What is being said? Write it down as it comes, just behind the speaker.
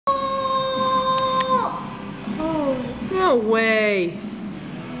No way.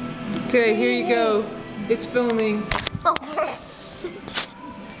 Okay, here you go. It's filming. Oh.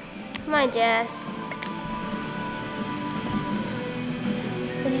 Come on, Jess.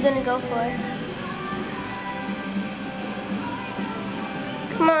 What are you gonna go for?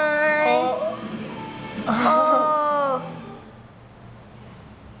 Come on. Oh.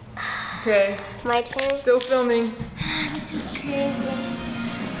 Okay. My turn. Still filming. This is crazy.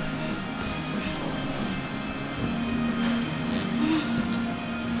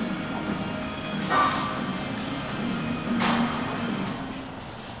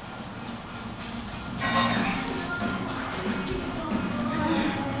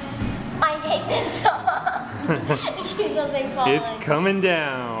 I hate this song. It doesn't fall. It's coming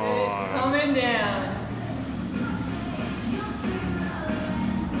down. It's coming down.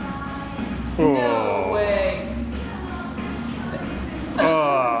 Oh. No way.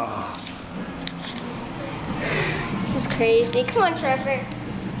 Oh. This is crazy. Come on, Trevor.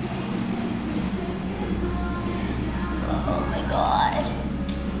 Oh my god.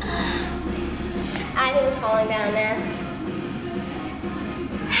 I think it's falling down now.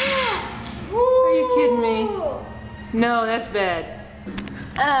 Are you kidding me? No, that's bad.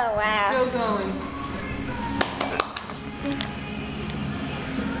 Oh wow. Still going.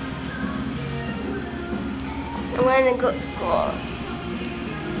 I'm gonna go.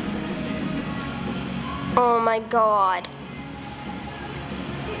 Oh my god.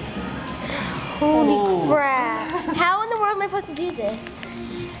 Holy crap. How in the world am I supposed to do this?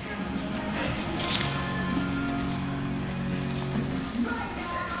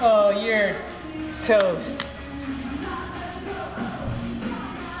 Oh, you're toast.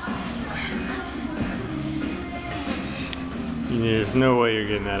 There's no way you're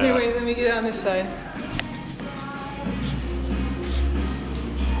getting that Wait, out. wait, let me get on this side.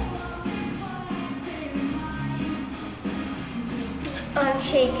 I'm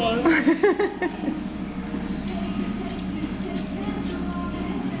shaking.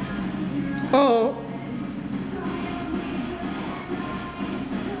 Oh.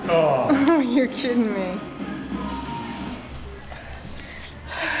 Oh. Oh, you're kidding me.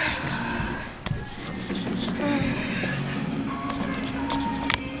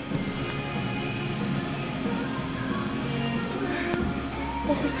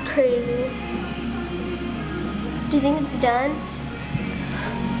 This is crazy. Do you think it's done?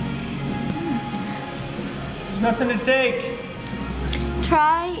 There's nothing to take.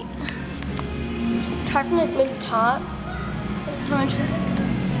 Try from maybe the top. Come on, try.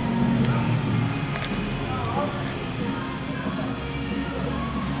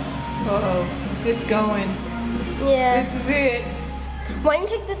 Uh-oh, it's going. Yeah. This is it. Why don't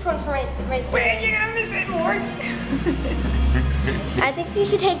you take this one from right there? Wait, you're gonna miss it, Morg. I think you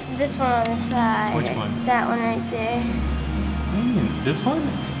should take this one on the side. Which one? That one right there. This one?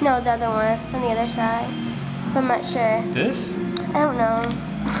 No, the other one from the other side. I'm not sure. This? I don't know.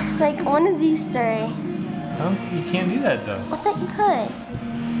 Like one of these three. Oh, you can't do that though. I thought you could.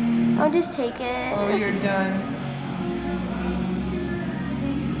 I'll just take it. Oh, you're done.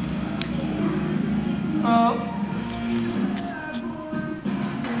 Oh.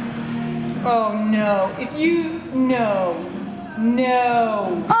 Oh no. If you no.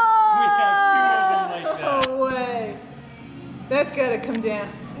 No. Oh! We have two of them like that. No way. That's gotta come down.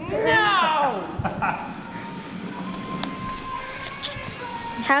 No!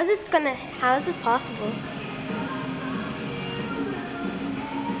 How is this possible?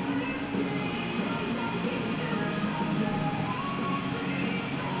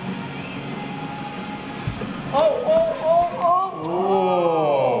 Oh. Oh.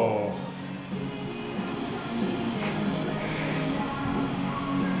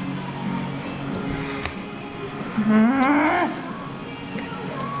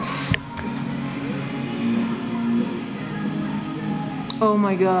 Oh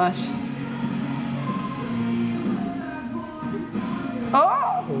my gosh.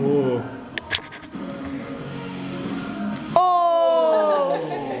 Oh! Oh. Oh!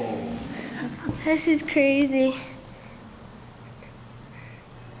 This is crazy.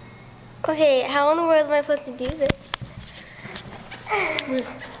 Okay, how in the world am I supposed to do this?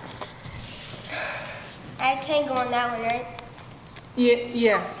 I can't go on that one, right?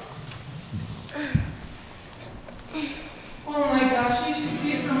 Yeah. Oh my gosh, you should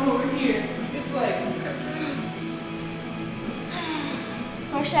see it from over here. It's like...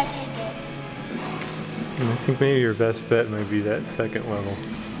 Where should I take it? I think maybe your best bet might be that second level.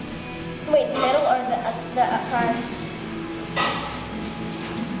 Wait, the middle or the first?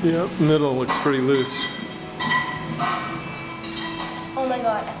 Yep, middle looks pretty loose. Oh my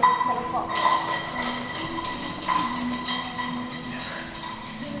god, I think it's gonna fall.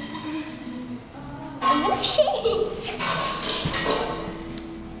 I'm gonna shake.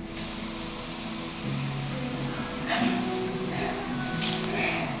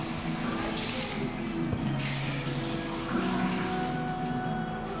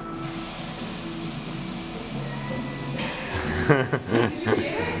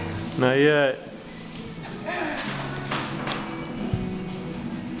 Not yet.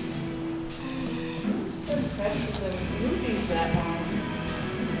 So impressed with the movies that long.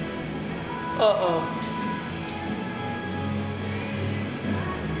 Uh-oh.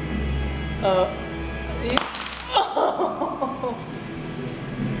 Oh.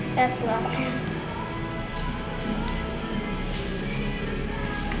 That's luck.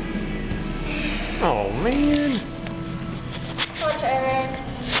 Oh man. Come on, Trevor.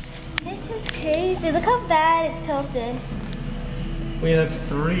 This is crazy. Look how bad it's tilted. We have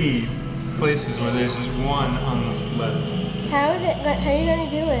 3 places where there's just one on this left. How is it? How are you gonna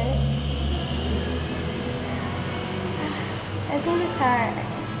do it? I think it's hard.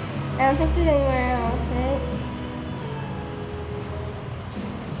 I don't think there's anywhere else, right?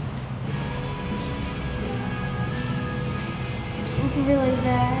 It's really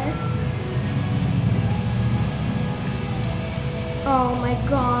bad. Oh my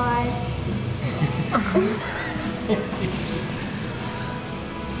god.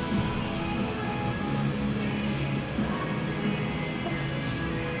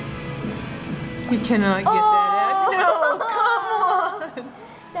 We cannot get that out. No, come on.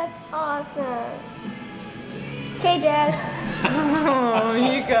 That's awesome. Okay, Jess. Oh,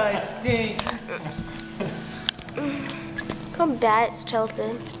 you guys stink. Look how bad it's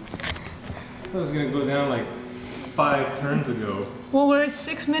tilted. I thought it was gonna go down like 5 turns ago. Well, we're at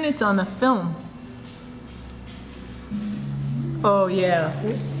 6 minutes on the film. Oh, yeah.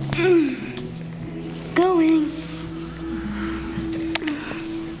 It's going.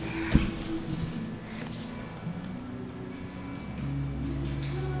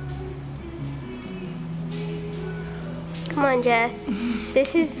 Come on, Jess.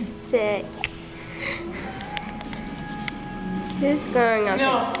 This is sick. This is going on.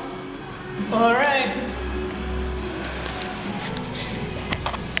 No. All right.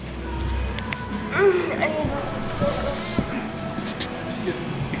 She gets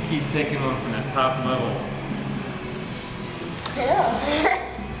to keep taking one from the top level.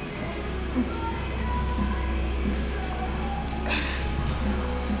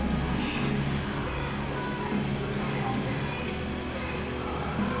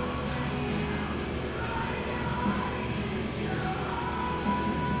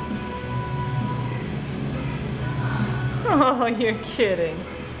 Oh, you're kidding.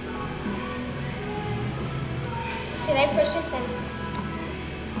 Should I push this in?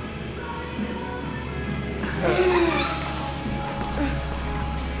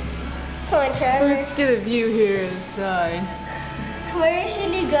 Come on, Trevor. Let's get a view here inside. Where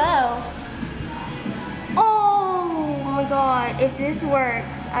should you go? Oh my god. If this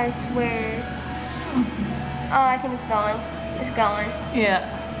works, I swear. Oh, I think it's gone. It's gone.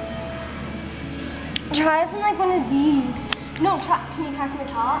 Yeah. Try from like one of these. No, try. Can you try from the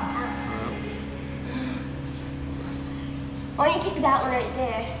top? Or you take that one right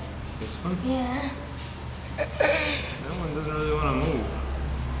there. This one? Yeah. That one doesn't really want to move.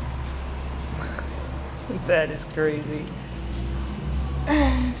 That is crazy.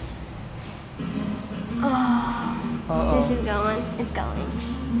 Oh, Uh-oh. this is going. It's going.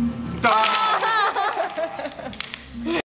 Ah!